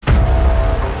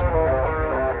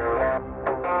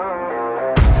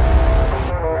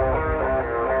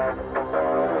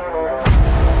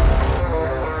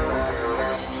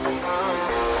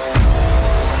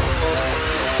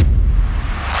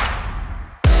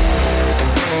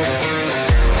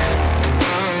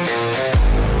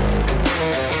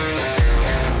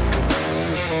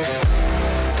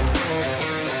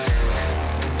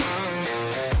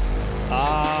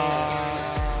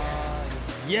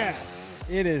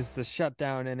It is the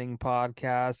Shutdown Inning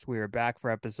Podcast. We are back for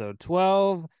episode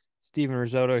 12. Steven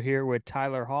Risotto here with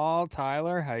Tyler Hall.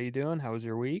 Tyler, how you doing? How was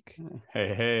your week?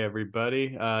 Hey,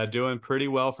 everybody. Doing pretty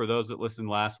well. For those that listened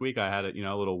last week, I had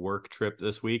a little work trip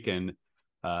this week, and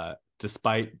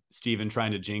despite Steven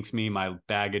trying to jinx me, my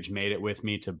baggage made it with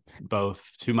me to both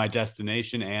to my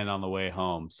destination and on the way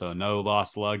home. So no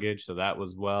lost luggage. So that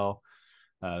was well.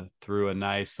 Threw a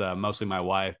nice, mostly my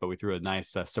wife, but we threw a nice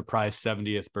surprise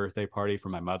 70th birthday party for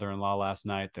my mother-in-law last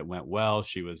night that went well.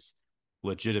 She was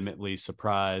legitimately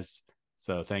surprised.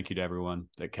 So thank you to everyone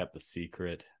that kept the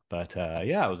secret. But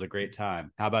yeah, it was a great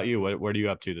time. How about you? What are you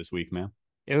up to this week, man?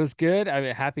 It was good. I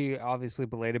mean, happy, obviously,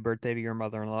 belated birthday to your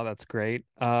mother-in-law. That's great.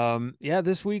 Yeah,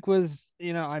 this week was,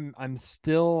 I'm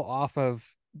still off of,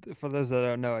 for those that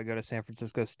don't know, I go to San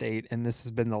Francisco State, and this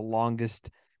has been the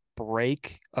longest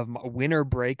break of my winter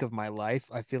break of my life.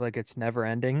 I feel like it's never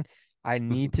ending. I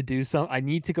need to do some, I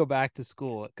need to go back to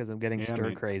school because I'm getting Yeah, I stir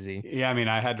mean, crazy.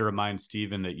 I had to remind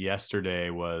Steven that yesterday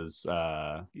was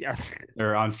Yeah.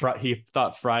 or on Friday. He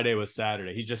thought Friday was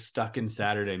Saturday. He's just stuck in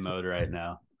Saturday mode right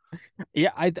now.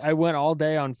 Yeah, I went all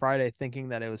day on Friday thinking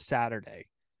that it was Saturday.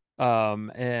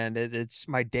 And it's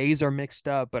my days are mixed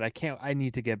up, but I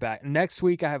need to get back. Next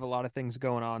week I have a lot of things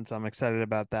going on, so I'm excited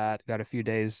about that. Got a few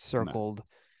days Nice, circled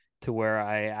to where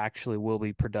I actually will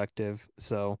be productive.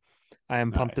 So I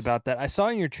am pumped nice. about that. I saw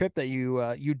in your trip that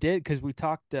you did because we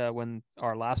talked when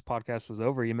our last podcast was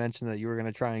over. You mentioned that you were going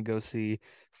to try and go see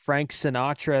Frank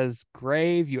Sinatra's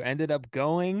grave. You ended up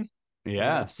going. I mean,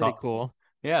 Yeah, that's pretty saw cool.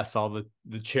 saw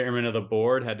the chairman of the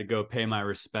board, had to go pay my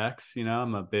respects.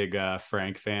 I'm a big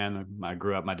Frank fan. I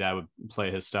grew up, my dad would play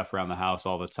his stuff around the house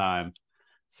all the time.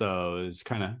 So it was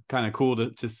kind of cool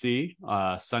to see.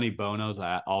 Sonny Bono's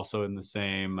also in the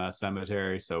same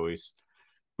cemetery, so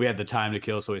we had the time to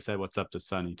kill, so we said what's up to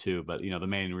Sonny too. But the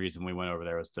main reason we went over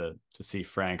there was to see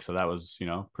Frank, so that was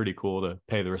pretty cool to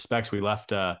pay the respects. We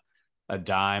left a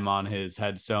dime on his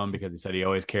headstone because he said he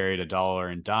always carried a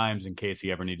dollar in dimes in case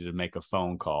he ever needed to make a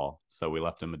phone call. So we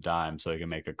left him a dime so he can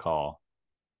make a call.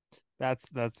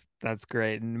 That's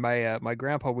great. And my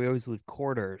grandpa, we always leave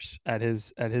quarters at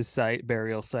his site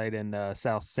burial site in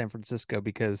South San Francisco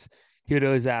because he would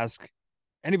always ask,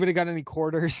 anybody got any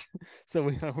quarters? So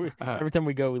we every time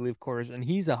we go, we leave quarters. And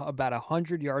he's about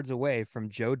 100 yards away from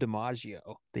Joe DiMaggio,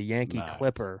 the Yankee Nice.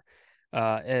 Clipper.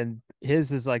 And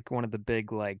his is like one of the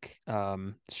big like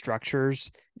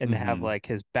structures, and they have Mm-hmm. like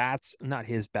his bats, not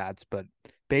his bats, but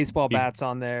baseball He, bats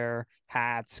on there,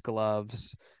 hats,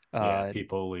 gloves. yeah, Uh,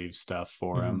 people leave stuff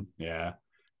for mhm. him. Yeah. So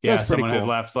Yeah, it's pretty someone had cool.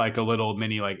 left like a little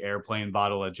mini like airplane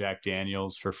bottle of Jack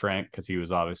Daniels for Frank because he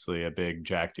was obviously a big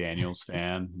Jack Daniels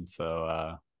fan. And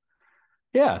so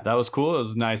yeah, that was cool. It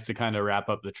was nice to kind of wrap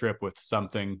up the trip with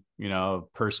something,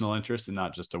 of personal interest and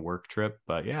not just a work trip.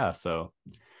 But yeah, so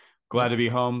glad Yeah. to be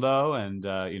home though. And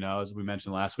as we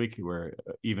mentioned last week, we're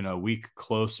even a week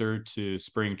closer to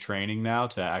spring training now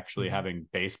to actually Mhm. having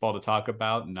baseball to talk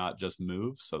about and not just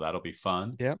moves. So that'll be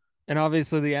fun. Yep. And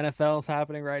obviously the NFL is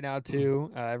happening right now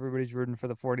too. Everybody's rooting for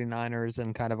the 49ers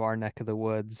and kind of our neck of the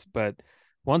woods. But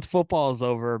once football is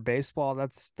over, baseball,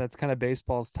 that's kind of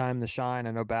baseball's time to shine.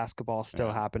 I know basketball's still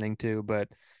Yeah. happening too, but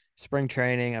spring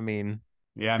training, I mean,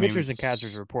 Yeah, I mean, pitchers and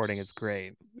catchers reporting it's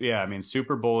great. yeah, I mean,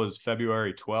 Super Bowl is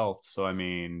February 12th. So, I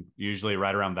mean, usually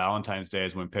right around Valentine's Day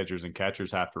is when pitchers and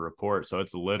catchers have to report. So,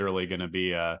 it's literally going to be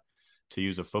to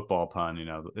use a football pun,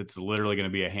 it's literally going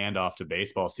to be a handoff to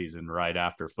baseball season right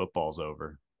after football's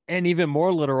over. And even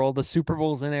more literal, the Super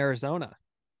Bowl's in Arizona.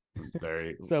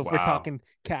 Very, So if we're wow. talking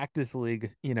Cactus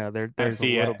League, At there's a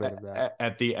the little bit of that.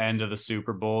 at the end of the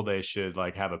Super Bowl, they should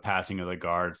like have a passing of the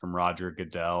guard from Roger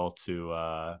Goodell to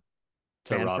Rob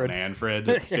Manfred. Manfred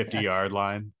at the 50-yard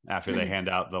line after they hand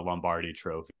out the Lombardi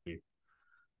trophy.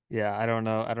 Yeah, I don't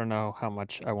know. I don't know how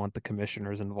much I want the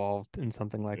commissioners involved in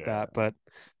something like Yeah. that, but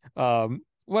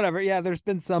whatever. Yeah, there's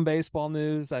been some baseball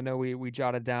news. I know we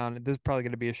jotted down. This is probably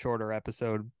going to be a shorter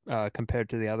episode compared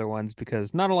to the other ones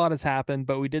because not a lot has happened,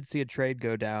 but we did see a trade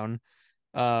go down.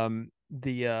 The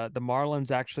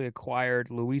Marlins actually acquired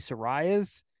Luis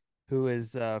Arias, who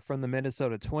is from the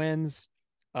Minnesota Twins.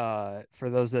 For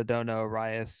those that don't know,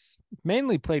 Arias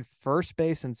mainly played first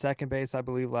base and second base, I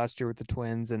believe, last year with the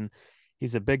Twins, and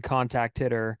he's a big contact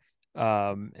hitter.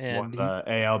 And Won he the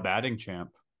AL batting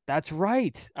champ. That's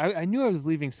right. I knew I was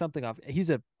leaving something off. He's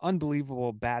an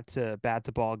unbelievable bat to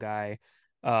ball guy.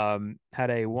 Had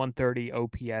a 130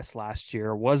 OPS last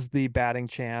year, was the batting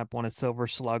champ, won a silver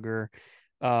slugger.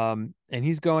 And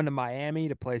he's going to Miami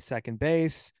to play second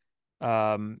base.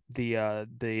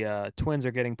 The Twins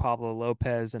are getting Pablo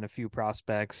Lopez and a few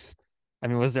prospects. I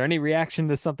mean, was there any reaction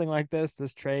to something like this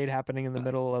trade happening in the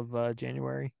middle of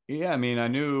January? Yeah, I mean, I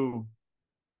knew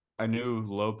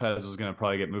Lopez was going to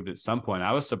probably get moved at some point.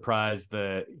 I was surprised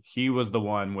that he was the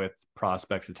one with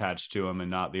prospects attached to him and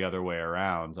not the other way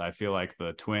around. I feel like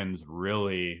the Twins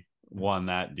really won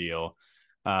that deal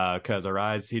because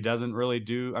Arise, he doesn't really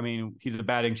do. I mean, he's a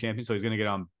batting champion, so he's going to get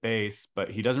on base, but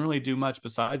he doesn't really do much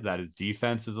besides that. His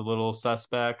defense is a little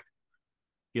suspect.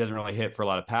 He doesn't really hit for a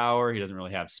lot of power. He doesn't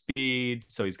really have speed,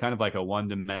 so he's kind of like a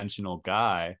one-dimensional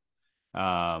guy.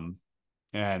 Um,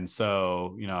 and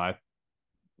so, I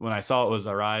when I saw it was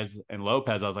Arise and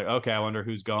Lopez, I was like, okay, I wonder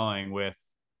who's going with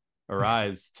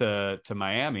Arise to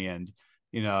Miami. And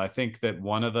I think that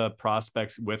one of the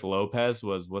prospects with Lopez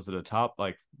was it a top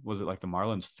like was it like the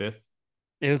Marlins fifth?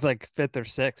 It was like fifth or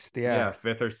sixth. Yeah. Yeah,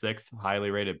 fifth or sixth highly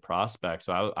rated prospect.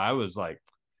 So I was like,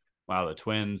 wow, the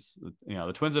Twins.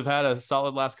 The Twins have had a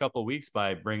solid last couple of weeks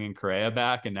by bringing Correa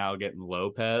back and now getting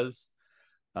Lopez.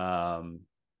 Um,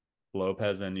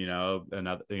 Lopez and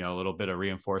another a little bit of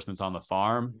reinforcements on the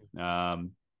farm.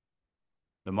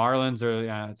 The Marlins are,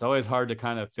 yeah, it's always hard to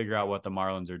kind of figure out what the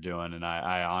Marlins are doing. And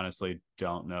I honestly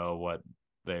don't know what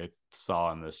they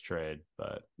saw in this trade,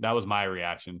 but that was my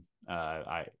reaction.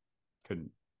 I couldn't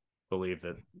believe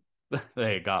that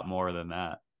they got more than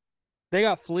that. They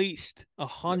got fleeced.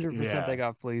 100% they Yeah.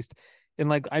 got fleeced. And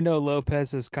like I know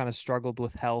Lopez has kind of struggled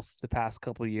with health the past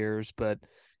couple of years, but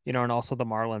and also the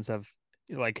Marlins have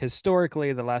like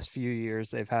historically the last few years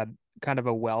they've had kind of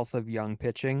a wealth of young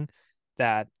pitching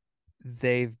that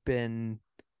they've been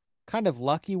kind of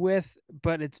lucky with,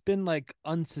 but it's been like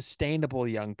unsustainable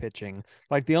young pitching.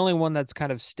 Like the only one that's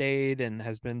kind of stayed and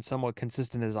has been somewhat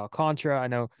consistent is Alcantara. I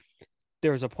know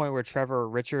there was a point where Trevor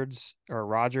Richards or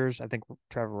Rogers, I think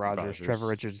Trevor Rogers.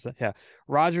 Richards, yeah,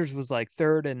 Rogers was like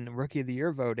third in Rookie of the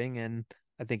Year voting, and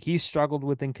I think he struggled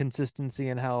with inconsistency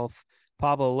and health.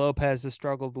 Pablo Lopez has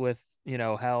struggled with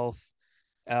health.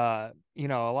 A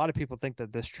lot of people think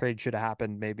that this trade should have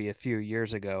happened maybe a few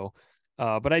years ago,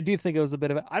 but I do think it was a bit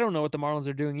of I don't know what the Marlins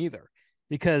are doing either.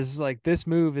 Because like this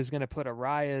move is going to put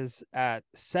Arias at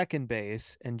second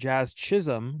base and Jazz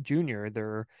Chisholm Jr.,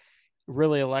 their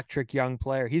really electric young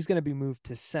player. He's going to be moved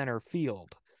to center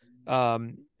field.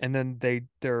 And then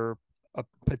they're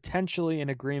potentially in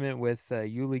agreement with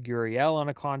Yuli Gurriel on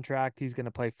a contract. He's going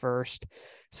to play first.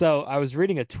 So I was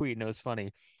reading a tweet and it was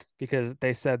funny because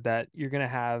they said that you're going to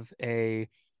have a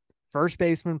first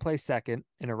baseman play second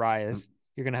in Arias.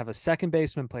 You're going to have a second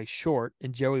baseman play short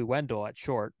in Joey Wendell at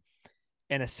short,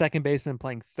 and a second baseman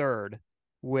playing third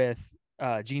with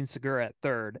Gene Segura at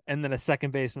third, and then a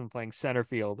second baseman playing center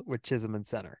field with Chisholm in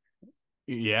center.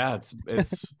 Yeah,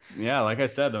 it's yeah, like I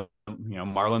said,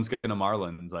 Marlins getting to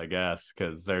Marlins, I guess,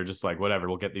 because they're just like, whatever,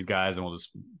 we'll get these guys and we'll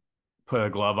just put a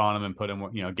glove on them and put them,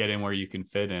 get in where you can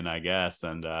fit in, I guess.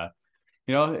 And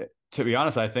to be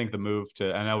honest, I think the move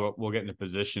to, I know we'll get into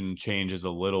position changes a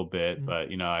little bit,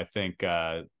 Mm-hmm. but I think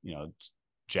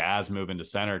Jazz moving to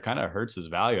center kind of hurts his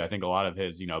value. I think a lot of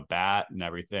his bat and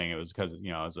everything, it was because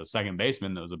as a second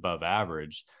baseman that was above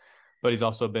average, but he's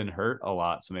also been hurt a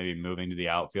lot, so maybe moving to the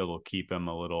outfield will keep him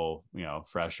a little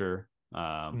fresher.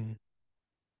 Mm-hmm.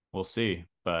 We'll see,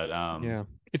 but Yeah.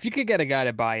 If you could get a guy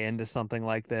to buy into something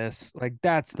like this, like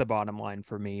that's the bottom line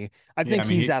for me. I yeah, I think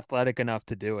mean he's he athletic enough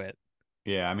to do it.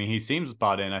 yeah, I mean he seems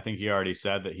bought in. I think he already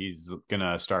said that he's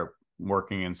gonna start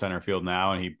working in center field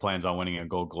now, and he plans on winning a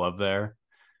Gold Glove there.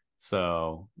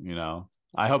 So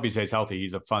I hope he stays healthy.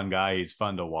 He's a fun guy. He's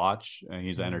fun to watch, and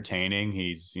he's Mm-hmm. entertaining.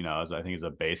 He's as I think as a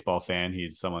baseball fan,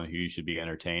 he's someone who you should be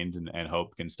entertained and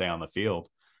hope can stay on the field.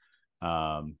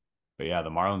 Um, but yeah, the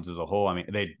Marlins as a whole, I mean,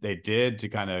 they did, to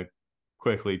kind of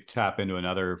quickly tap into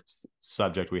another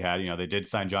subject we had. They did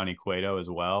sign Johnny Cueto as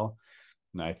well,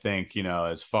 and I think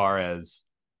as far as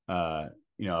uh,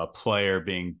 a player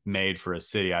being made for a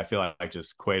city, I feel like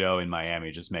just Cueto in Miami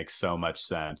just makes so much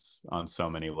sense on so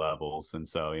many levels. And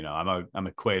so I'm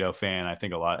a Cueto fan. I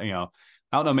think a lot. I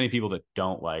don't know many people that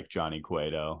don't like Johnny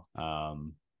Cueto.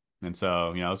 And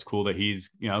so, it's cool that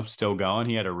he's, still going.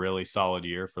 He had a really solid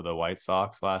year for the White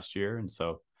Sox last year. And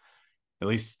so at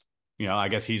least, I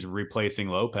guess he's replacing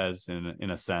Lopez in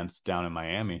a sense down in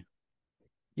Miami.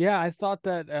 Yeah, I thought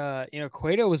that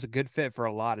Cueto was a good fit for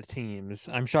a lot of teams.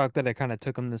 I'm shocked that it kind of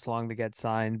took him this long to get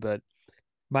signed, but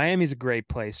Miami's a great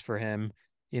place for him.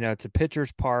 It's a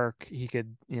pitcher's park. He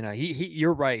could, he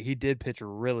you're right. He did pitch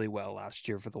really well last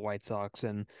year for the White Sox,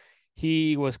 and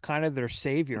he was kind of their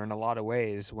savior in a lot of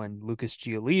ways when Lucas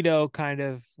Giolito kind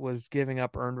of was giving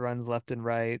up earned runs left and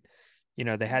right.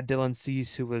 They had Dylan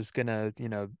Cease who was gonna,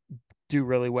 do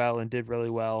really well and did really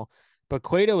well. But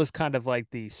Cueto was kind of like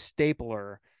the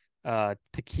stapler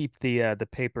to keep the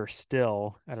paper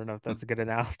still. I don't know if that's a good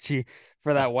analogy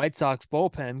for that White Sox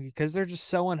bullpen because they're just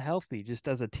so unhealthy just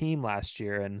as a team last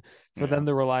year. And for Yeah. them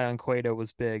to rely on Cueto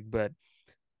was big, but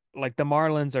like the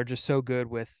Marlins are just so good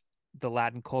with the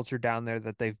Latin culture down there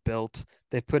that they've built.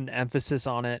 They've put an emphasis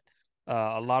on it.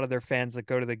 A lot of their fans that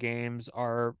go to the games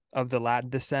are of the Latin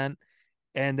descent,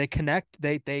 and they connect.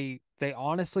 They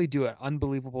honestly do an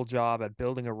unbelievable job at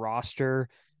building a roster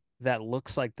that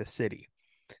looks like the city.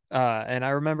 And I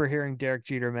remember hearing Derek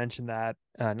Jeter mention that,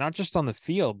 not just on the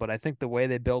field, but I think the way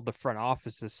they build the front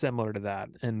office is similar to that,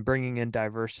 and bringing in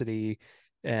diversity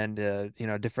and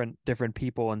different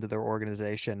people into their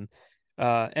organization.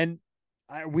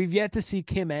 We've yet to see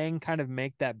Kim Ng kind of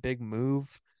make that big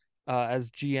move as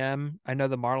GM. I know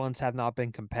the Marlins have not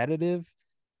been competitive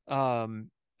um,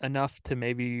 enough to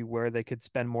maybe where they could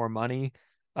spend more money,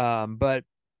 but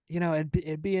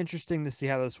it'd be interesting to see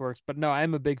how this works. But no,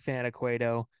 I'm a big fan of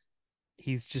Cueto.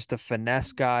 He's just a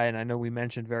finesse guy, and I know we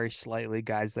mentioned very slightly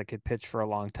guys that could pitch for a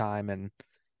long time, and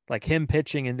like him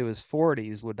pitching into his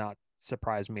 40s would not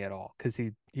surprise me at all because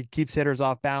he keeps hitters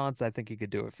off balance. I think he could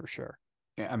do it for sure.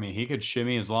 Yeah, I mean, he could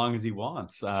shimmy as long as he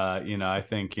wants. I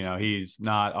think, he's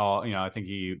not all, I think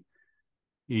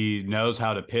he knows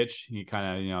how to pitch. He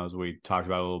kind of, as we talked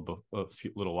about a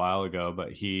little while ago,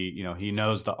 but he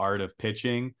knows the art of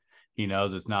pitching. He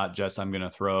knows it's not just I'm going to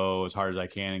throw as hard as I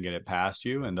can and get it past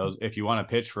you. And those, if you want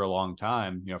to pitch for a long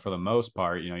time, for the most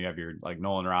part, you have your like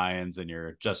Nolan Ryan's and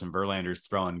your Justin Verlanders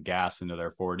throwing gas into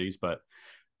their 40s, but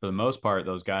for the most part,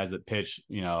 those guys that pitch,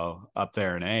 up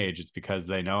there in age, it's because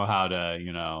they know how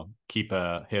to, keep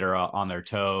a hitter on their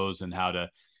toes and how to,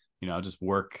 just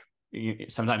work.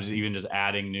 Sometimes even just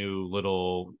adding new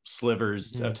little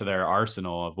slivers Mhm. to their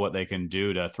arsenal of what they can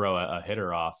do to throw a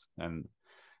hitter off. And,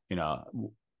 you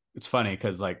know, it's funny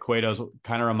because like Cueto's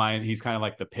he's kind of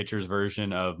like the pitcher's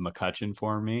version of McCutchen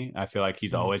for me. I feel like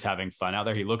he's Mhm. always having fun out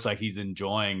there. He looks like he's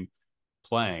enjoying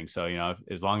playing. So,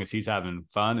 as long as he's having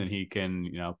fun and he can,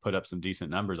 put up some decent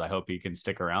numbers, I hope he can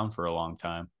stick around for a long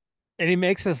time. And he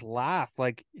makes us laugh.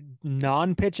 Like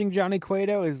non-pitching Johnny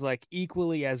Cueto is like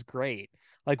equally as great.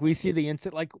 Like we see the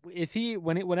instant, like if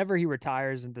whenever he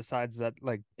retires and decides that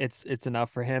like it's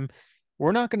enough for him,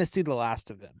 we're not going to see the last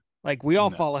of him. Like we all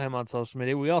No. follow him on social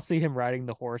media. We all see him riding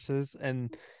the horses,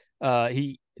 and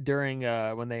he during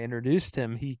when they introduced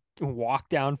him, he walked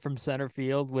down from center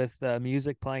field with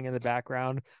music playing in the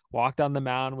background, walked on the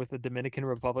mound with the Dominican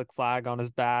Republic flag on his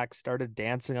back, started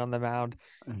dancing on the mound.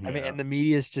 I mean, Yeah. and the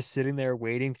media is just sitting there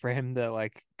waiting for him to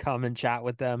like come and chat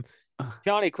with them.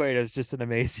 Johnny Cueto is just an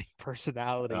amazing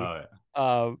personality. Oh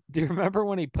yeah. Do you remember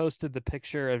when he posted the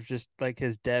picture of just like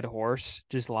his dead horse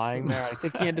just lying there? I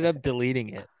think he ended up deleting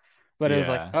it, but it was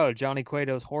like, Yeah. oh, Johnny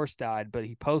Cueto's horse died, but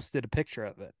he posted a picture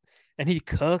of it. And he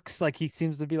cooks like he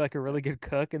seems to be like a really good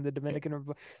cook in the Dominican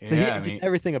Republic. So Yeah. he I just mean,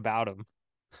 everything about him.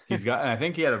 he's got, and I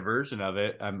think he had a version of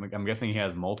it. I'm guessing he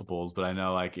has multiples, but I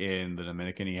know like in the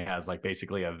Dominican, he has like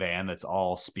basically a van that's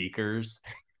all speakers.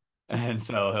 And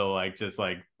so he'll like just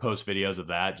like post videos of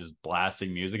that, just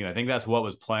blasting music. And I think that's what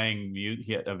was playing.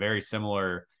 He had a very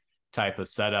similar type of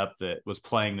setup that was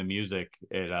playing the music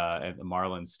at the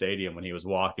Marlins Stadium when he was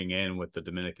walking in with the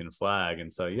Dominican flag.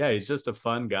 And so yeah, he's just a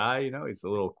fun guy. He's a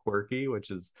little quirky,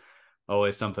 which is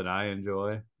always something I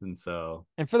enjoy. And so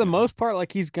And for the you know, most part,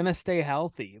 like he's gonna stay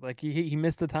healthy. Like he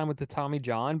missed the time with the Tommy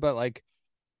John, but like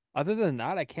other than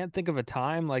that, I can't think of a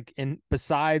time like in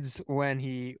besides when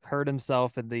he hurt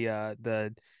himself in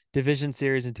the division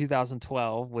series in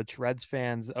 2012, which Reds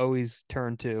fans always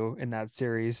turn to in that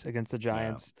series against the yeah,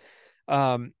 Giants.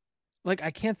 Um, like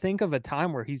I can't think of a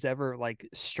time where he's ever like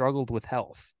struggled with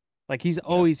health. Like yeah,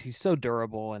 he's so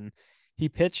durable, and he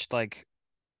pitched like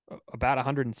about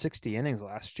 160 innings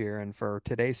last year, and for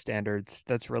today's standards,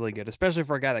 that's really good, especially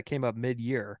for a guy that came up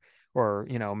mid-year or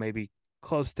maybe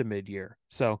close to mid-year.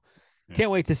 So yeah,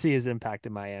 can't wait to see his impact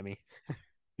in Miami.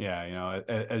 yeah.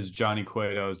 As Johnny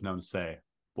Cueto is known to say,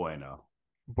 bueno.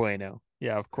 Bueno.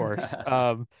 Yeah, of course.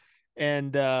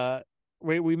 And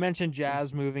we mentioned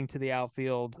Jazz moving to the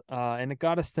outfield, and it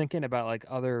got us thinking about like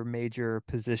other major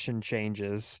position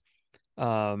changes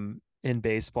in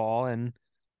baseball. And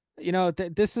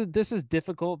this is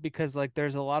difficult because like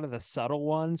there's a lot of the subtle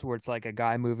ones where it's like a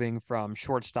guy moving from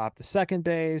shortstop to second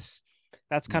base.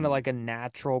 That's kind of Mm, like a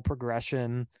natural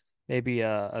progression. Maybe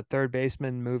a third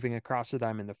baseman moving across the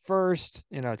diamond to first.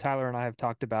 Tyler and I have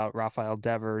talked about Rafael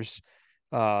Devers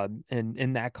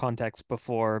in that context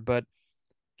before, but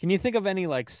can you think of any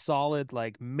like solid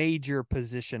like major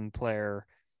position player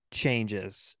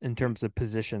changes in terms of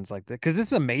positions like that? Because this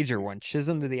is a major one.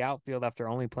 Chisholm to the outfield after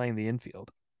only playing the infield.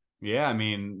 yeah, I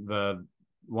mean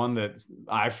one that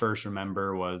I first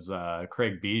remember was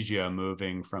Craig Biggio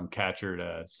moving from catcher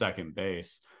to second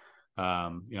base.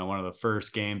 One of the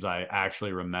first games I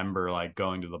actually remember like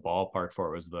going to the ballpark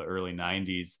for it was the early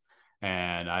 '90s,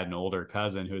 and I had an older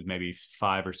cousin who was maybe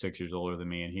 5 or 6 years older than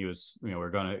me, and he was,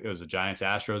 it was a Giants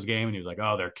Astros game, and he was like,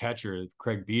 "Oh, their catcher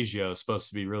Craig Biggio is supposed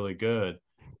to be really good."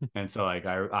 And so like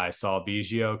I saw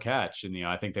Biggio catch, and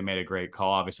I think they made a great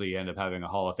call. Obviously, he ended up having a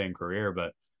Hall of Fame career,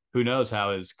 but who knows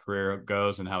how his career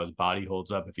goes and how his body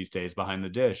holds up if he stays behind the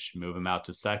dish. Move him out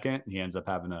to second, he ends up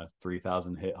having a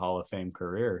 3,000 hit Hall of Fame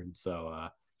career. And so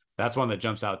that's one that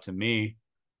jumps out to me.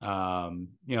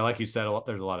 Like you said,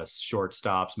 there's a lot of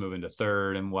shortstops moving to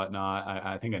third and whatnot.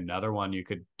 I think another one you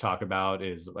could talk about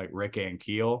is like Rick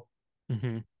Ankiel,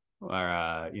 Mm-hmm.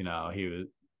 where he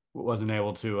wasn't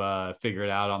able to figure it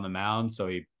out on the mound, so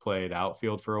he played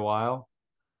outfield for a while.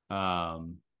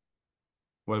 Um,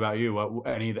 what about you?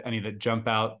 Any that jump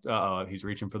out? Oh, he's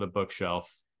reaching for the bookshelf.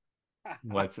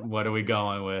 What are we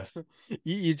going with?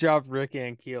 You dropped Rick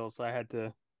and Keel, so I had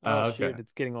to. Oh Okay, shoot,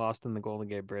 it's getting lost in the Golden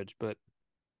Gate Bridge, but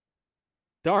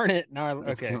darn it!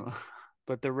 it's Okay,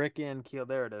 but the Rick and Keel,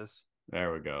 there it is.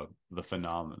 there we go. The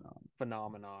phenomenon.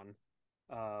 Phenomenon.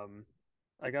 Um,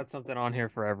 I got something on here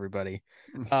for everybody.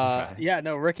 Okay. Yeah,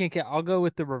 no, Rick and Keel. I'll go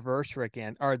with the reverse Rick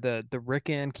and or the Rick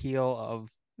and Keel of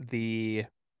the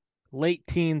late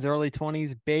teens, early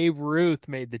 20s. Babe Ruth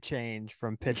made the change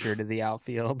from pitcher to the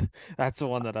outfield. That's the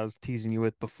one that I was teasing you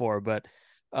with before, but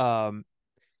um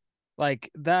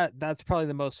like that's probably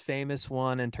the most famous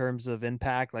one in terms of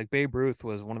impact. Like Babe Ruth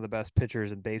was one of the best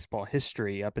pitchers in baseball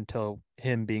history up until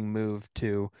him being moved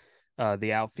to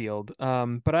the outfield.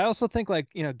 But I also think like,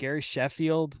 Gary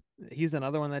Sheffield, he's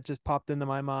another one that just popped into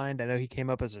my mind. I know he came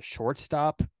up as a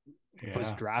shortstop, was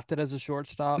Yeah. drafted as a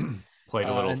shortstop. Played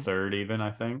a little And third even,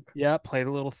 I think. yeah, played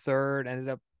a little third, ended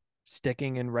up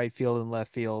sticking in right field and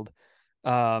left field.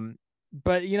 Um,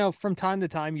 but from time to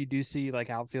time you do see like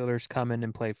outfielders come in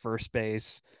and play first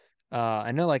base.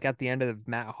 I know like at the end of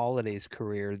Matt Holliday's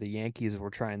career, the Yankees were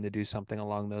trying to do something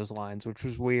along those lines, which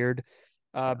was weird.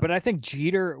 Yeah. But I think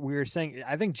Jeter,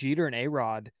 I think Jeter and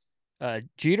A-Rod,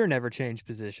 Jeter never changed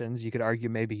positions. You could argue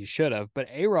maybe he should have, but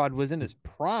A-Rod was in his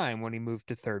prime when he moved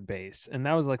to third base, and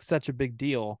that was like such a big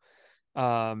deal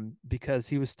because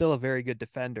he was still a very good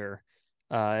defender.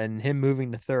 And him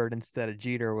moving to third instead of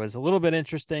Jeter was a little bit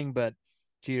interesting, but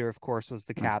Jeter, of course, was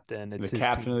the captain. The It's his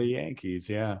captain of the team. Yankees,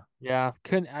 yeah. Yeah,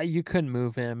 you couldn't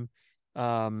move him.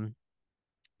 Um,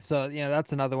 so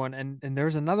that's another one. And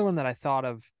there's another one that I thought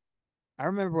of. I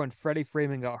remember when Freddie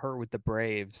Freeman got hurt with the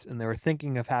Braves, and they were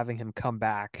thinking of having him come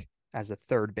back as a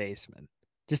third baseman.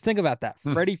 Just think about that.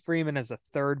 Freddie Freeman as a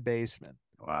third baseman.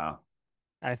 Wow.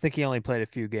 I think he only played a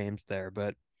few games there,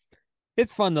 but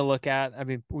it's fun to look at. I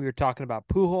mean, we were talking about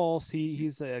Pujols.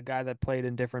 He's a guy that played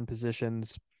in different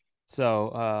positions.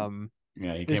 So,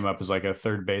 Yeah, he came there's up as like a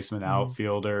third baseman mhm,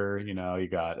 outfielder. You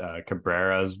got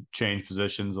Cabrera's changed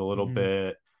positions a little mhm,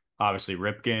 bit. Obviously,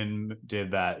 Ripken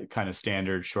did that kind of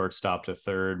standard shortstop to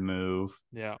third move.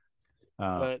 yeah.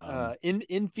 But Um,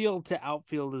 infield to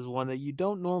outfield is one that you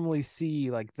don't normally see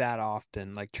like that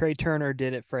often. Like Trey Turner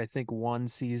did it for I think one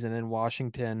season in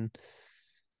Washington,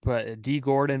 but D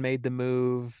Gordon made the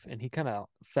move and he kind of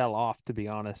fell off, to be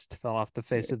honest, fell off the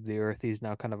face of the earth. He's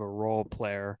now kind of a role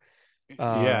player.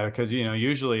 yeah, Um, because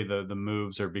usually the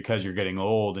moves are because you're getting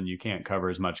old and you can't cover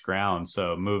as much ground.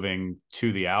 So moving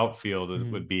to the outfield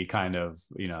mhm, would be kind of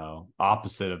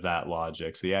opposite of that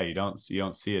logic. So yeah, you don't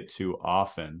see it too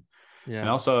often. And yeah.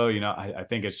 also, I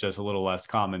think it's just a little less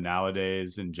common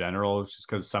nowadays in general, just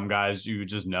because some guys you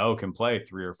just know can play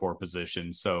three or four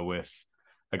positions. So if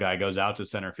a guy goes out to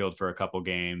center field for a couple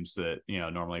games that,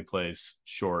 normally plays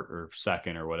short or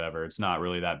second or whatever, it's not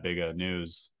really that big of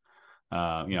news.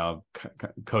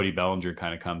 Cody Bellinger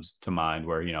kind of comes to mind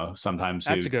where, sometimes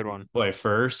That's a he good one. play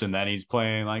first and then he's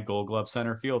playing like Gold Glove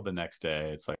center field the next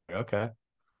day. It's like, okay.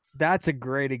 That's a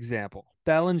great example.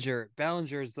 Bellinger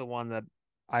is the one that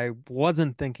I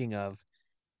wasn't thinking of.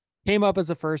 Came up as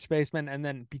a first baseman and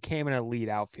then became an elite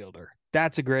outfielder.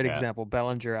 That's a great Yeah. example.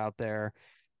 Bellinger out there.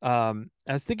 I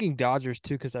was thinking Dodgers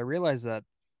too because I realized that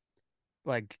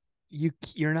like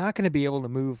you're not going to be able to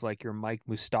move like your Mike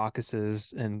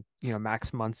Moustakas and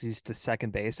Max Muncy's to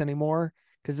second base anymore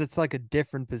because it's like a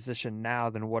different position now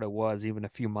than what it was even a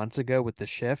few months ago with the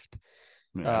shift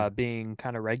Yeah. being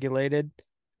kind of regulated.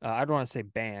 I don't want to say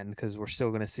banned because we're still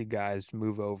going to see guys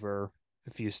move over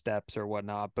a few steps or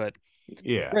whatnot, but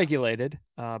Yeah. regulated.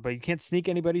 But you can't sneak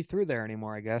anybody through there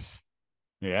anymore, I guess.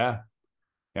 Yeah.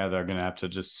 Yeah. They're going to have to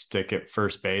just stick at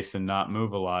first base and not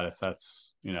move a lot if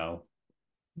that's,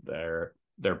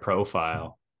 their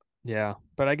profile. Yeah,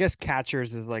 but I guess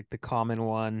catchers is like the common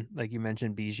one, like you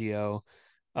mentioned, Biggio.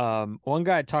 One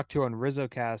guy I talked to on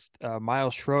RizzoCast,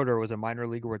 Miles Schroeder was a minor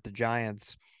leaguer with the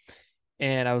Giants,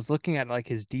 and I was looking at like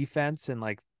his defense and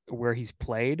like where he's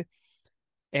played,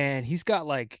 and he's got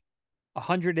like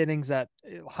 100 innings at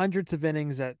hundreds of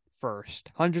innings at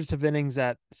first, hundreds of innings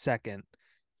at second,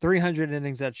 300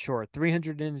 innings at short,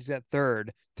 300 innings at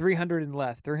third, 300 in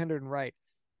left, 300 in right,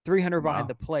 300 behind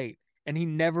the Wow. plate, and he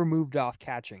never moved off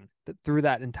catching through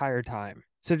that entire time.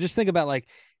 So just think about like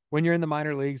when you're in the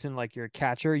minor leagues and like you're a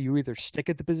catcher, you either stick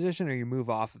at the position or you move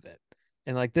off of it.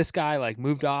 And like this guy like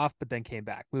moved off but then came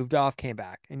back, moved off, came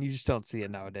back, and you just don't see it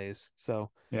nowadays.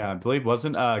 So Yeah, I believe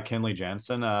wasn't Kenley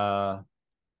Jansen a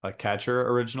catcher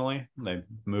originally? They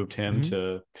moved him mhm.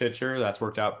 to pitcher. That's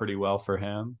worked out pretty well for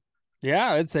him.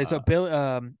 Yeah, I'd say so. Uh,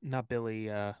 Bill, not Billy,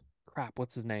 crap,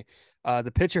 what's his name?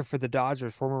 The pitcher for the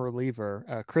Dodgers, former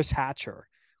reliever, Chris Hatcher,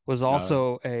 was uh,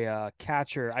 also a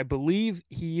catcher. I believe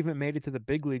he even made it to the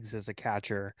big leagues as a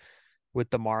catcher with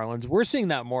the Marlins. We're seeing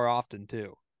that more often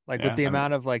too. Like with yeah, the I mean,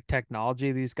 amount of like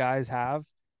technology these guys have,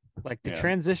 like the yeah,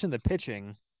 transition to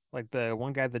pitching, like the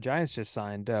one guy the Giants just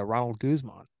signed, Ronald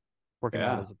Guzman, working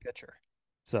out yeah. as a pitcher.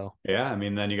 So Yeah, I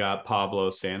mean, then you got Pablo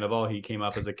Sandoval. He came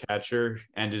up as a catcher,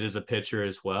 ended as a pitcher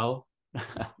as well.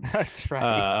 that's right.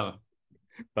 uh,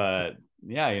 but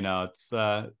yeah, it's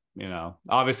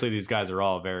obviously these guys are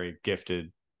all very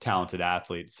gifted, talented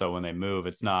athletes. So when they move,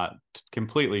 it's not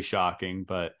completely shocking,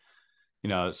 but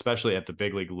especially at the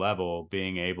big league level,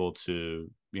 being able to,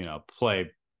 play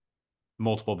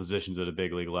multiple positions at a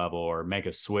big league level or make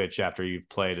a switch after you've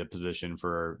played a position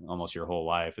for almost your whole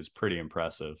life is pretty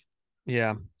impressive.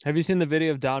 Yeah. Have you seen the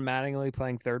video of Don Mattingly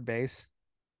playing third base?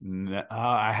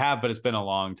 I have, but it's been a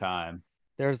long time.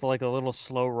 There's like a little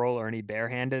slow roller and he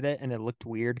barehanded it and it looked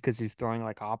weird because he's throwing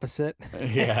like opposite.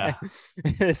 Yeah.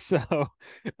 So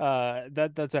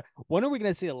that's a when are we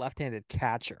gonna see a left-handed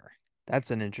catcher? That's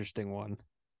an interesting one.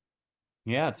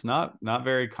 Yeah, it's not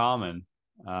very common.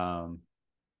 Um,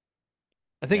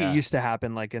 I think it yeah. used to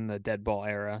happen like in the dead ball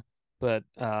era, but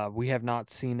we have not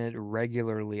seen it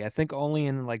regularly. I think only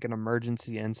in like an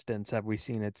emergency instance have we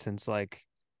seen it since like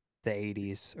the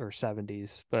 80s or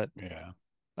 70s. But Yeah.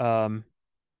 um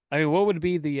I mean, what would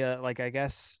be the like I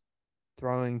guess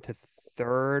throwing to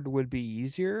third would be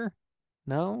easier?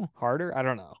 No? Harder? I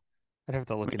don't know. I'd have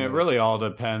to I look mean, it into it. really all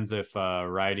depends if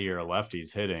righty or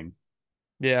lefty's hitting.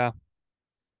 Yeah,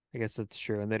 I guess that's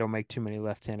true. And they don't make too many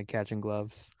left-handed catching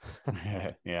gloves.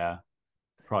 Yeah,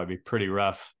 probably be pretty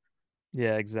rough.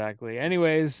 Yeah, exactly.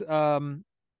 Anyways,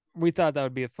 we thought that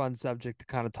would be a fun subject to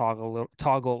kind of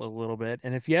toggle a little bit.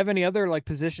 And if you have any other like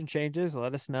position changes,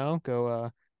 let us know.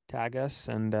 Go tag us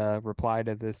and reply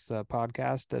to this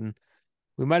podcast. And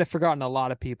we might have forgotten a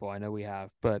lot of people. I know we have,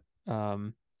 but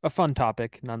a fun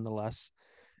topic nonetheless.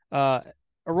 Uh,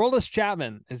 Aroldis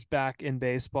Chapman is back in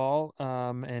baseball,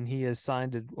 and he has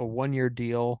signed a 1 year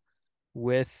deal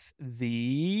with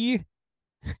the.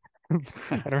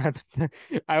 I don't have.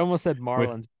 I almost said with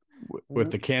Marlins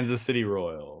with the Kansas City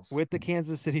Royals. with the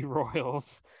Kansas City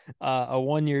Royals, a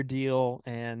 1 year deal,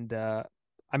 and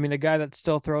I mean a guy that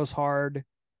still throws hard.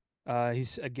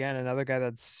 He's again another guy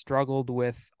that's struggled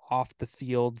with off the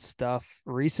field stuff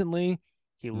recently.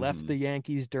 He left the Hmm.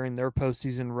 Yankees during their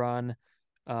postseason run.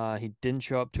 He didn't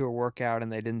show up to a workout,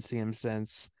 and they didn't see him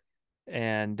since.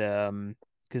 And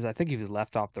because I think he was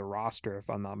left off the roster, if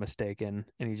I'm not mistaken,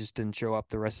 and he just didn't show up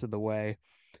the rest of the way.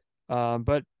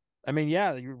 But I mean,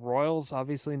 yeah, the Royals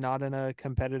obviously not in a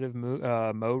competitive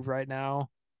mode right now.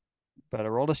 But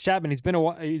Aroldis Chapman, he's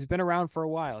been around for a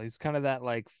while. He's kind of that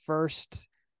like first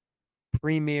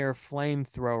premier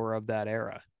flamethrower of that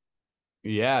era.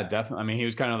 Yeah, definitely. I mean, he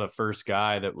was kind of the first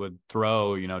guy that would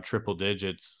throw, triple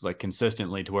digits like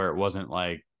consistently to where it wasn't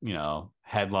like,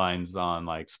 headlines on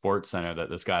like Sports Center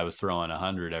that this guy was throwing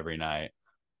 100 every night.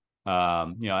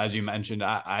 As you mentioned,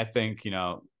 I think,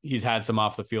 he's had some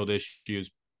off the field issues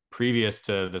previous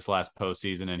to this last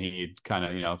postseason, and he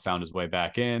kind of, found his way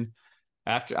back in.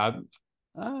 After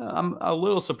I'm a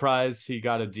little surprised he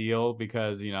got a deal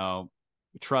because,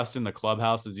 trust in the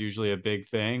clubhouse is usually a big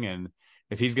thing. And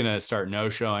if he's going to start no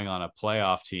showing on a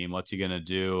playoff team, what's he going to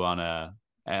do on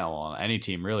on any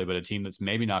team really, but a team that's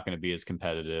maybe not going to be as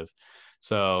competitive.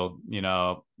 So,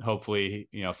 hopefully,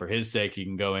 for his sake, he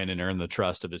can go in and earn the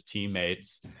trust of his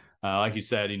teammates. Like you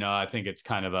said, I think it's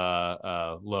kind of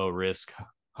a low risk,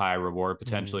 high reward Mm.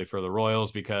 potentially for the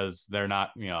Royals because they're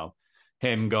not,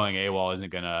 him going AWOL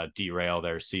isn't going to derail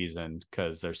their season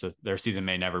because their season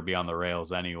may never be on the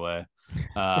rails anyway.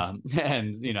 And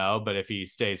but if he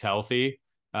stays healthy,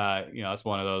 it's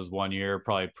one of those 1 year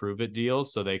probably prove it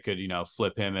deals. So they could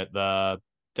flip him at the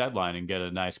deadline and get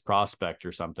a nice prospect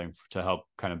or something to help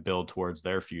kind of build towards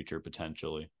their future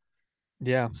potentially.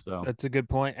 Yeah, So, that's a good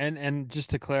point. And just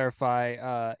to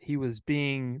clarify, they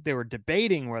were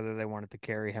debating whether they wanted to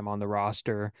carry him on the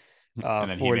roster and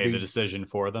then he for made the the decision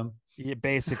for them. yeah,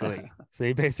 basically. So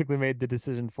he basically made the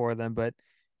decision for them, but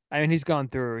I mean he's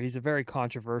a very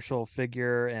controversial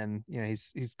figure and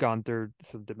he's gone through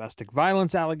some domestic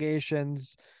violence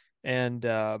allegations and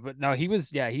but no, he was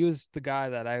the guy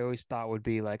that I always thought would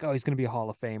be like, oh, he's going to be a Hall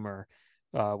of Famer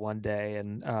one day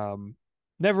and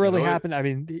never It really always, happened. I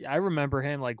mean, I remember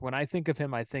him like when I think of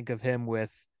him, I think of him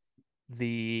with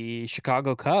the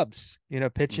Chicago Cubs,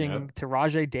 yep. pitching to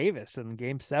Rajay Davis in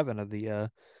game 7 of the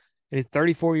he's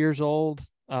 34 years old.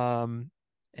 And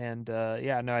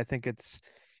yeah, no, I think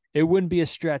it wouldn't be a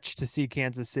stretch to see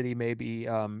Kansas City maybe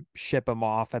ship him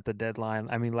off at the deadline.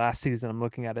 I mean, last season, I'm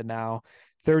looking at it now,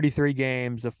 33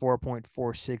 games, a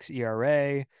 4.46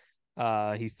 ERA.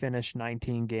 He finished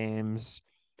 19 games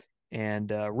and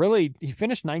really he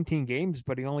finished 19 games,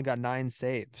 but he only got 9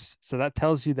 saves. So that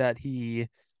tells you that he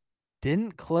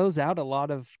didn't close out a lot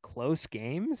of close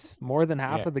games. More than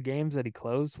half Yeah. of the games that he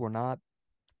closed were not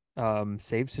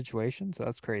save situations. So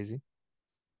that's crazy.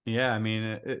 Yeah, I mean,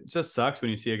 it just sucks when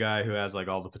you see a guy who has like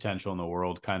all the potential in the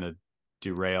world kind of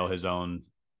derail his own,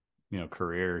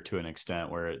 career to an extent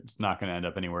where it's not going to end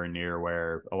up anywhere near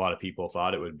where a lot of people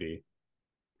thought it would be.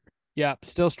 Yeah,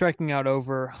 still striking out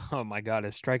over. Oh my God,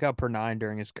 his strikeout per nine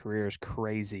during his career is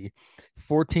crazy.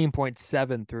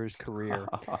 14.7 through his career.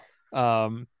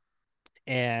 Um,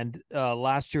 and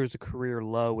last year was a career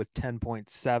low with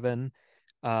 10.7.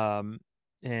 Um,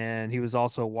 and he was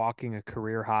also walking a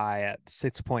career high at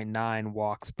 6.9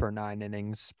 walks per 9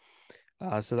 innings.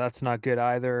 So that's not good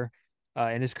either.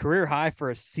 And his career high for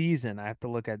a season, I have to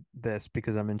look at this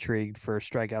because I'm intrigued for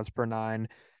strikeouts per nine,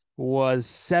 was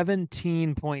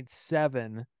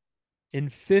 17.7 in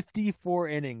 54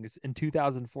 innings in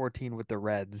 2014 with the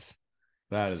Reds.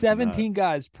 That is 17 nuts.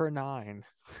 guys per nine.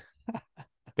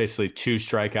 Basically, two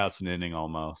strikeouts an inning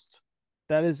almost.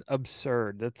 That is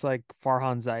absurd. That's like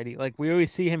Farhan Zaidi. Like we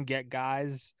always see him get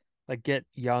guys, like get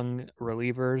young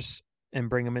relievers and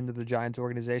bring them into the Giants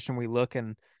organization. We look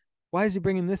and why is he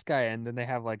bringing this guy in? Then they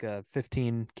have like a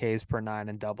 15 Ks per nine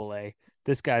in Double A.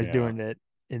 This guy's Yeah. doing it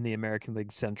in the American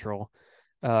League Central,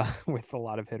 with a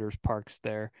lot of hitters parks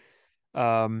there.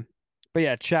 Um, but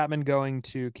yeah, Chapman going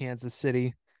to Kansas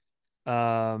City.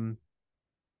 Um,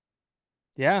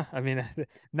 yeah, I mean,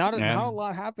 not Yeah. a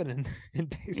lot happening in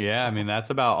Yeah. I mean, baseball. that's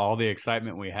about all the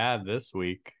excitement we had this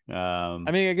week. I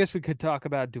mean, I guess we could talk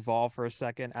about Duvall for a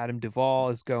second. Adam Duvall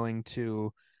is going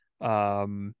to,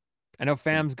 um, I know To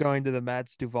Fam's going to the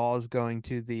Mets. Duvall is going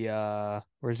to the,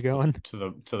 where's he going?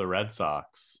 to the Red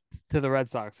Sox. To the Red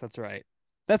Sox. That's right.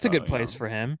 That's a So, good place for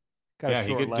him. Got a yeah,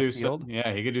 short left field.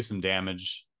 he could do some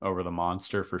damage over the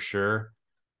monster for sure.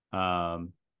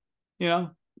 Um, you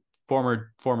know,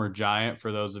 former Giant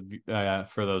for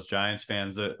for those Giants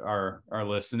fans that are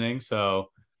listening.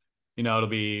 So, it'll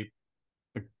be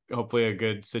hopefully a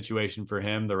good situation for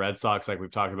him. The Red Sox, like we've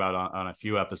talked about on a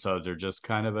few episodes, are just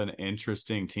kind of an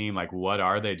interesting team. Like, what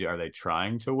are they do? Are they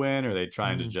trying to win? Or are they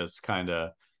trying to Mm. just kind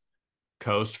of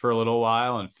coast for a little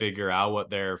while and figure out what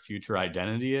their future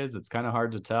identity is? It's kind of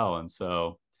hard to tell. And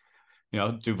so,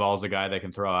 Duvall's a guy they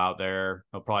can throw out there.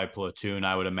 He'll probably platoon,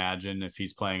 I would imagine. If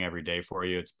he's playing every day for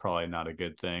you, it's probably not a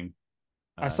good thing.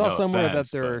 I saw No somewhere that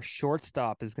offense, their but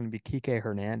shortstop is going to be Kike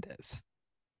Hernandez.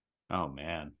 oh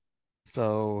man.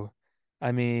 So,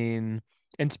 I mean,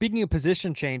 and speaking of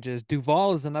position changes,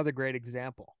 Duvall is another great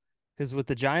example because with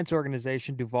the Giants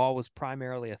organization, Duvall was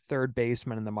primarily a third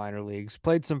baseman in the minor leagues,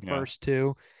 played some Yeah. first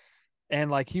too,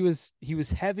 and like he was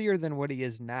heavier than what he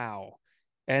is now.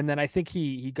 And then I think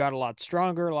he got a lot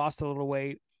stronger, lost a little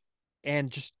weight, and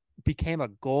just became a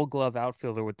Gold Glove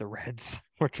outfielder with the Reds,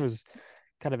 which was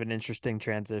kind of an interesting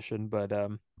transition. But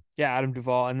yeah, Adam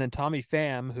Duvall, and then Tommy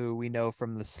Pham, who we know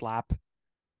from the slap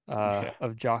Yeah.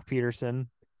 of Jock Peterson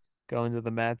going to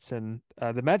the Mets, and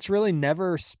the Mets really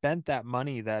never spent that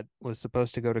money that was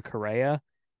supposed to go to Correa.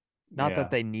 Not that Yeah.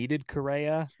 they needed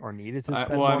Correa or needed to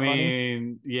spend Well, I more money.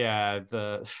 mean, yeah,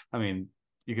 I mean,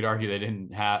 you could argue they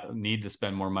didn't have need to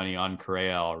spend more money on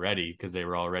Correa already because they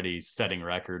were already setting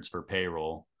records for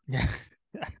payroll. Yeah.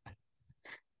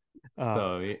 uh,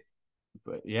 So,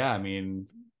 but yeah, I mean,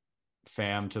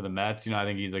 Fam to the Mets, I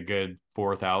think he's a good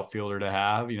fourth outfielder to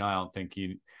have. I don't think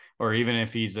or even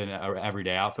if he's an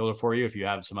everyday outfielder for you, if you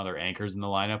have some other anchors in the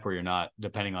lineup where you're not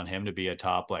depending on him to be a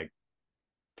top like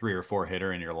 3 or 4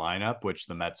 hitter in your lineup, which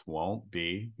the Mets won't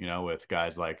be, with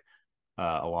guys like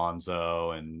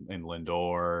Alonso and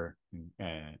Lindor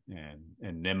and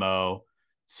Nimmo.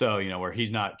 So, where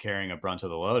he's not carrying a brunt of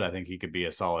the load, I think he could be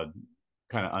a solid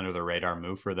kind of under the radar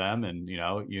move for them. And,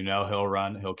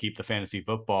 he'll keep the fantasy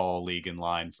football league in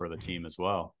line for the team as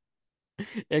well.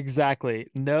 Exactly.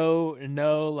 No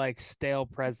like stale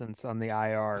presence on the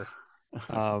IR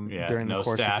Yeah, during the no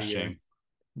course of the year. stashing.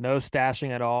 No stashing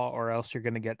at all, or else you're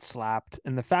gonna get slapped.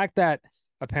 And the fact that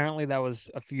apparently that was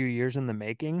a few years in the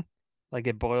making, like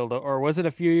it boiled, or was it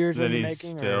a few years That in the he's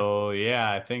making, or still,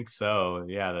 yeah, I think so.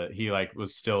 Yeah, that he like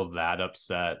was still that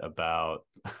upset about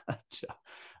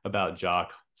about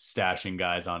Jock stashing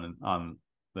guys on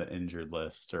the injured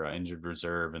list or injured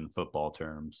reserve in football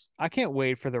terms. I can't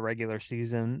wait for the regular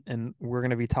season, and we're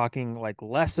gonna be talking like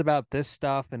less about this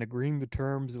stuff and agreeing the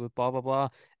terms with blah blah blah,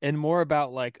 and more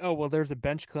about like, oh well, there's a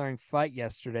bench clearing fight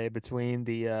yesterday between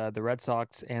the Red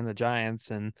Sox and the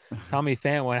Giants, and Tommy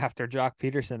Pham went after Jock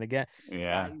Peterson again.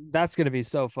 Yeah. That's gonna be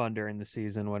so fun during the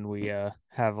season when we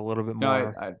have a little bit No,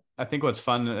 more. I think what's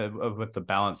fun with the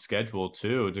balanced schedule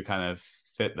too, to kind of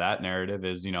fit that narrative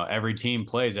is, every team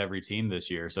plays every team this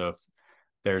year. So if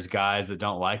there's guys that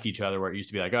don't like each other, where it used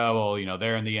to be like, oh, well,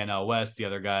 they're in the NL West, the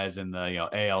other guys in the,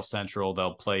 AL Central,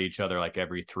 they'll play each other like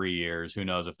every 3 years. Who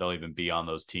knows if they'll even be on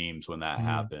those teams when that Mhm.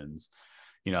 happens.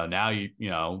 Now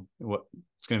what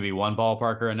it's going to be one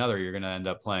ballpark or another. You're going to end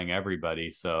up playing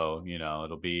everybody. So,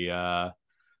 it'll be, kind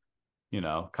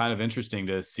of interesting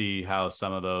to see how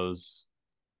some of those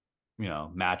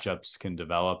matchups can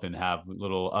develop and have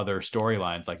little other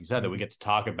storylines, like you said, that we Mhm. get to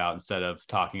talk about instead of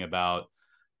talking about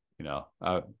you know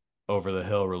over the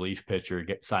hill relief pitcher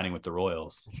signing with the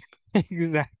Royals.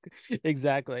 Exactly,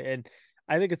 exactly. And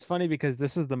I think it's funny because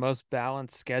this is the most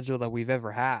balanced schedule that we've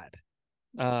ever had.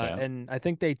 Yeah. And I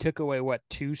think they took away what,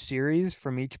 two series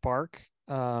from each park,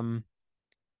 Well,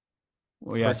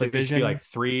 yeah. for So it used to be like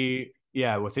division. three.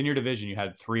 Yeah, within your division, you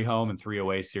had three home and three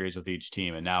away series with each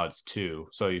team, and now it's two.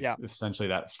 So you Yeah. essentially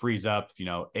that frees up,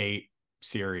 eight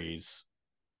series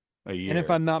a And if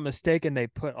year. I'm not mistaken, they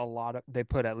put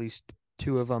at least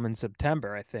two of them in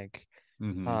September, I think.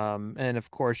 Hmm. And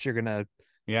of course you're gonna,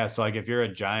 Yeah, so like if you're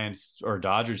a Giants or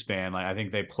Dodgers fan, like I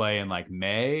think they play in like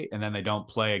May, and then they don't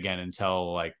play again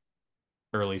until like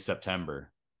early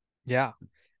September yeah.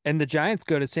 And the Giants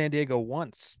go to San Diego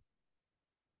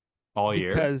all year.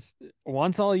 because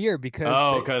once all year because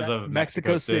Oh, they because that of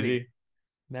Mexico Mexico City. City.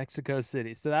 Mexico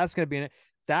City. So that's going to be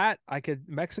that I could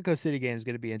Mexico City game is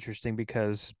going to be interesting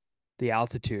because the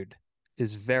altitude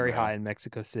is very high Yeah. in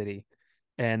Mexico City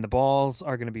and the balls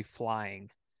are going to be flying.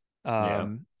 Yeah.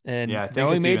 Yeah, And I think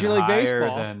knowing it's even Major League higher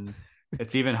Baseball, than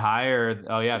it's even higher.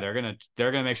 Oh yeah, they're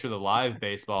gonna make sure the live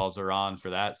baseballs are on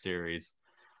for that series.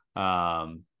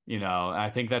 I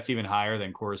think that's even higher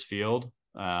than Coors Field,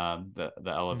 the Mhm.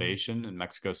 elevation in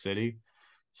Mexico City.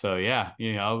 So yeah,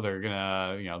 they're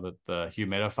gonna, the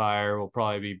humidifier will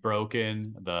probably be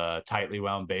broken, the tightly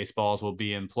wound baseballs will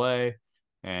be in play,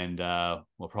 and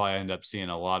we'll probably end up seeing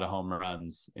a lot of home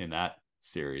runs in that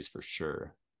series for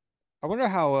sure. I wonder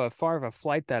how far of a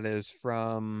flight that is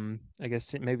from, I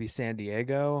guess maybe San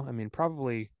Diego. I mean,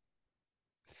 probably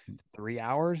 3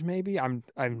 hours, maybe. I'm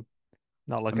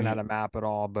not I looking at mean, a map at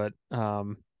all, but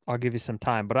I'll give you some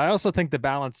time. But I also think the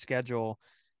balanced schedule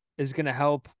is going to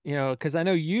help, because I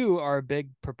know you are a big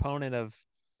proponent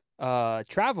of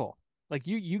travel. Like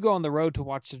you go on the road to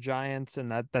watch the Giants,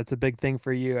 and that's a big thing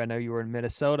for you. I know you were in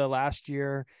Minnesota last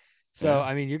year. So, yeah.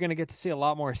 I mean, you're going to get to see a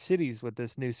lot more cities with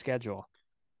this new schedule.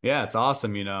 Yeah, it's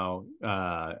awesome.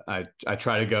 I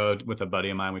try to go with a buddy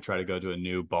of mine. We try to go to a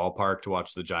new ballpark to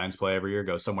watch the Giants play every year,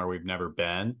 go somewhere we've never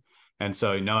been. And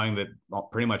so knowing that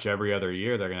pretty much every other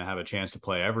year they're going to have a chance to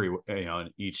play in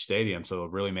each stadium. So it'll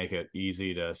really make it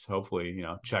easy to hopefully,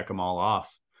 check them all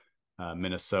off.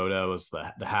 Minnesota was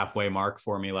the halfway mark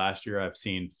for me last year. I've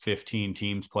seen 15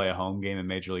 teams play a home game in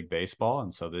Major League Baseball.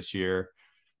 And so this year,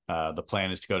 the plan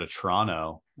is to go to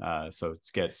Toronto, so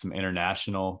to get some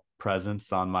international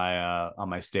presence on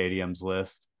my stadiums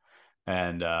list,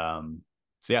 and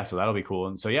so yeah, so that'll be cool.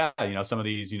 And so yeah, some of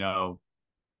these,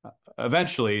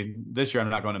 eventually this year I'm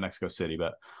not going to Mexico City,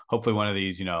 but hopefully one of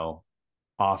these,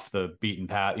 off the beaten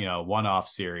path, one-off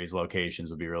series locations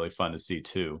would be really fun to see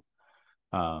too.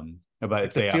 But Like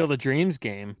it's the a Field of Dreams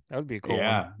game. That would be a cool one.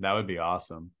 yeah, that would be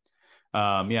awesome.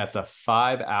 Yeah, it's a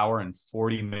 5 hour and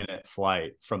 40-minute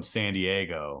flight from San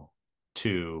Diego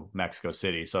to Mexico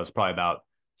City. So it's probably about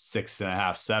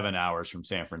 6.5, 7 hours from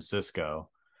San Francisco.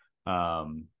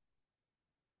 Um,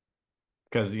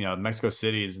 because Mexico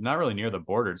City is not really near the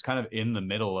border. It's kind of in the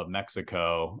middle of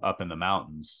Mexico, up in the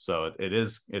mountains. So it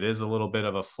is a little bit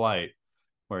of a flight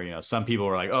where some people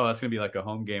were like, "Oh, that's gonna be like a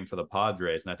home game for the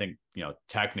Padres," and I think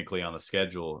technically on the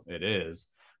schedule it is.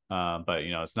 But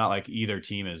it's not like either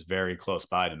team is very close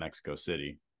by to Mexico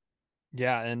City.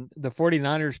 Yeah, and the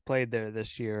 49ers played there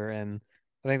this year, and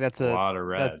I think A lot of that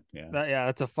red. Yeah. yeah,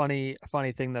 that's a funny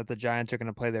thing that the Giants are going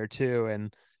to play there too.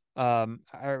 And I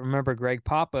remember Greg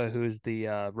Papa, who's the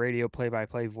radio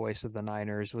play-by-play voice of the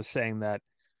Niners, was saying that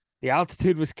the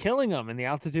altitude was killing them, and the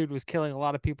altitude was killing a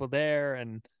lot of people there.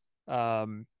 And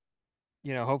um,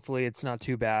 hopefully it's not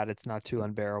too bad, it's not too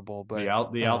unbearable, but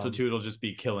The altitude will just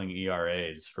be killing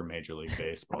ERAs for Major League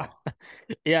Baseball.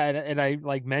 yeah, and I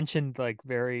like mentioned like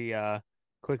very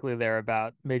quickly there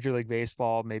about Major League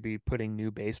Baseball maybe putting new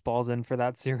baseballs in for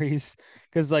that series.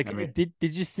 Because I like mean,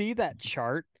 did you see that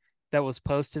chart that was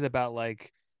posted about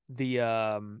like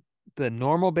the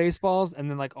normal baseballs, and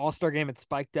then like All-Star Game it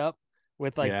spiked up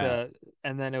with like yeah.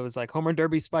 and then it was like Home Run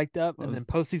Derby spiked up, Well, and then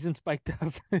postseason spiked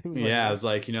up. It was like yeah, it what? was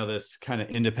like, this kind of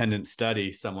independent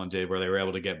study someone did where they were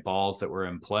able to get balls that were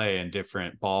in play in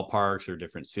different ballparks or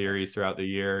different series throughout the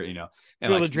year, and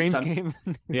Field of like Dreams some, game.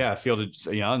 yeah, fielded,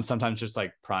 and sometimes just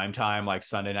like prime time, like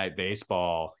Sunday night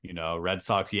baseball, Red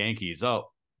Sox, Yankees. Oh,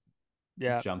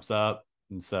 Yeah. jumps up.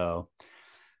 And so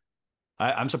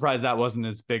I'm surprised that wasn't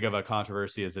as big of a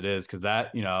controversy as it is, because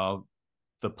that,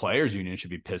 the players union should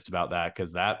be pissed about that,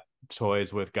 because that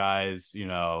toys with guys,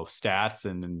 stats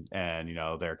and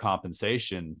their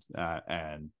compensation,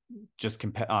 and just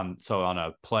on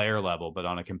a player level, but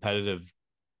on a competitive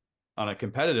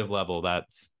level,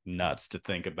 that's nuts to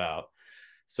think about.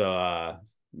 So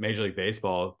Major League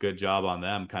Baseball, good job on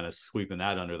them kind of sweeping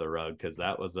that under the rug, because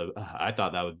that was I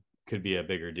thought that would could be a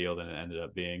bigger deal than it ended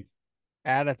up being.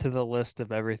 Add it to the list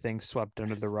of everything swept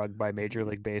under the rug by Major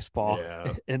League Baseball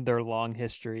Yeah, in their long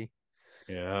history.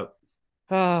 yeah.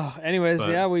 Oh, anyways, But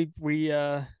yeah, we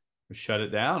shut it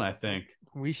down, I think.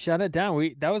 we shut it down.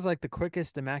 We That was like the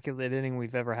quickest immaculate inning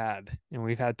we've ever had, and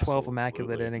we've had 12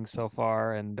 immaculate Absolutely. innings so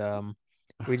far, and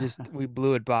we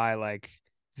blew it by like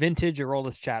vintage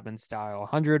Aroldis Chapman style,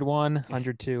 101,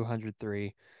 102,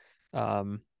 103.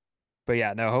 Um, but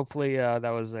yeah, no, hopefully that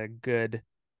was a good,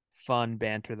 fun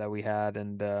banter that we had,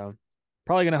 and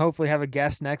probably gonna hopefully have a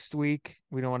guest next week.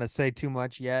 We don't want to say too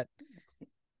much yet.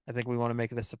 I think we want to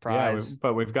make it a Yeah, surprise.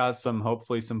 but we've got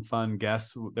hopefully some fun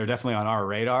guests. They're definitely on our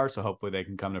radar, so hopefully they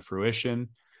can come to fruition.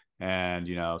 And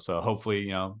so hopefully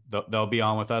they'll be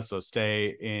on with us. So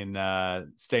stay in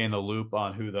the loop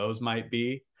on who those might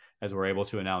be, as we're able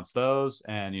to announce those.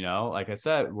 And like I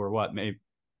said, we're what, maybe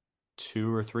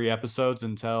 2 or 3 episodes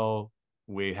until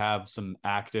we have some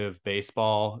active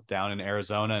baseball down in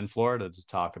Arizona and Florida to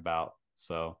talk about.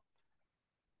 So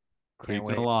Can't creeping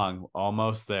wait. along,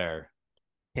 almost there.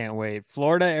 Can't wait.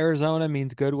 Florida, Arizona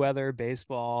means good weather,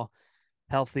 baseball,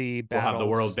 healthy We'll have the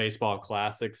World battles. Baseball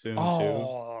Classic soon too.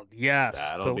 Oh, yes.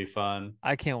 That'll be fun.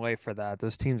 I can't wait for that.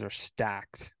 Those teams are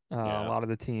stacked. A Yeah. lot of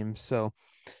the teams. So,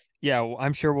 yeah,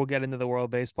 I'm sure we'll get into the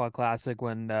World Baseball Classic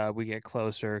when we get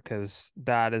closer, because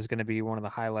that is going to be one of the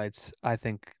highlights, I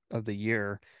think, of the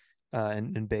year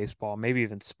in baseball, maybe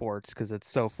even sports, because it's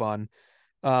so fun.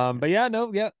 But yeah,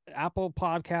 no, yeah, Apple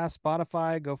Podcast,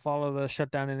 Spotify, go follow the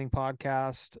Shutdown Inning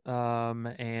Podcast,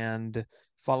 and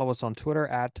follow us on Twitter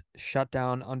at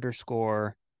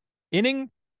shutdown_inning,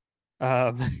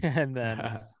 and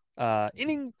then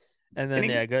inning, and then Inning?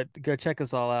 yeah, go check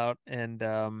us all out. And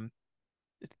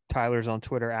Tyler's on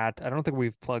Twitter at, I don't think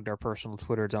we've plugged our personal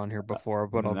Twitters on here before,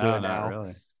 but I'll do No, it not now.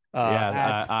 really.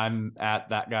 Yeah, At I'm at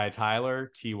that guy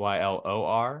Tyler,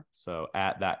 Tylor. So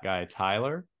at that guy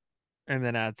Tyler. And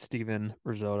then at Steven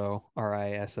Risotto,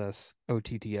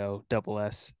 Rissotto, double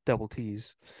S, double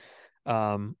T's.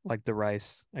 Like the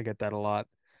rice. I get that a lot.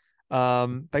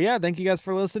 But yeah, thank you guys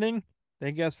for listening.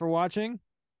 Thank you guys for watching,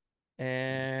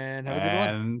 and have a good one.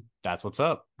 And that's what's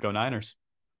up. Go Niners.